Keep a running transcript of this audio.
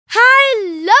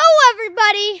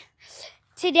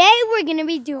Today we're going to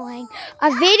be doing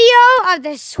a video of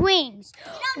the swings.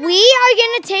 We are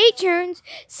going to take turns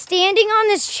standing on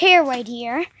this chair right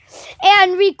here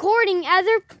and recording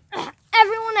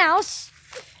everyone else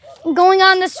going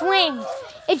on the swing.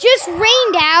 It just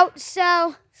rained out,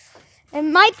 so it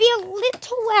might be a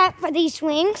little wet for these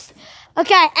swings.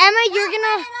 Okay, Emma, you're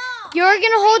gonna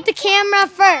hold the camera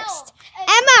first.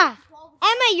 Emma,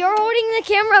 you're holding the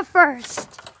camera first.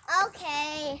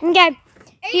 Okay. Okay.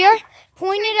 Here,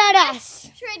 point it at us.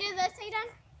 Should I do this again?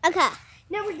 Okay.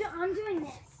 No, I'm doing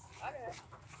this.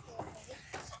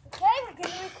 Okay, we're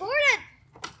gonna record it.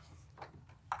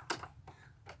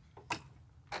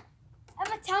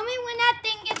 Emma, tell me when that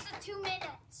thing gets to 2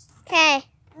 minutes. Okay.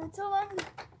 Until then.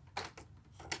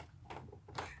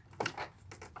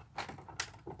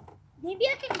 Maybe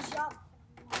I can jump.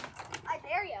 I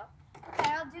dare you. Okay,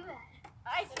 I'll do that.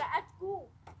 That's cool.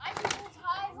 I can go as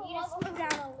high as I need to slow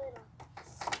down a little.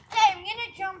 Okay, I'm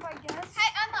gonna jump, I guess.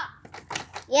 Hey, Emma.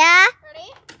 Yeah? Ready?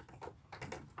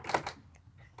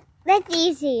 That's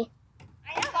easy.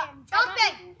 I know. I'm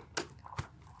jumping.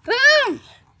 Boom!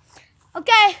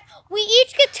 Okay, we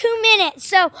each get 2 minutes.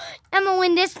 So, Emma,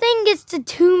 when this thing gets to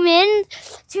 2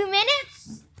 minutes,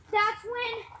 that's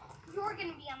when you're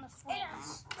gonna be on the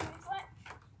swings.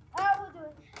 We'll do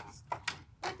it.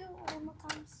 We'll do it when Emma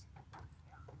comes.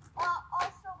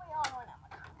 I'll still be on when Emma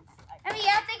comes. Emma, you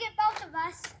have to get both of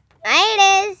us. There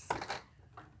it is.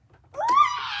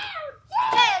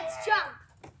 Okay, let's jump.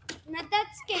 I'm not that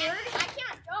scared. I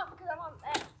can't jump because I'm on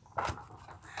this.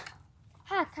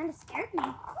 Huh, kind of scared me.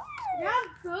 You're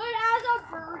good as a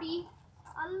birdie.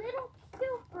 A little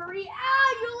cute birdie. Ah,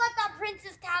 you let that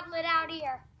princess tablet out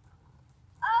here.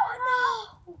 Oh,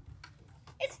 no.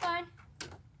 It's fine.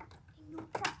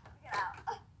 Get out.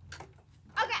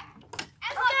 Okay.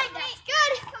 Emma, Okay, wait. that's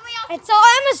good. Can we also It's all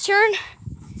Emma's turn.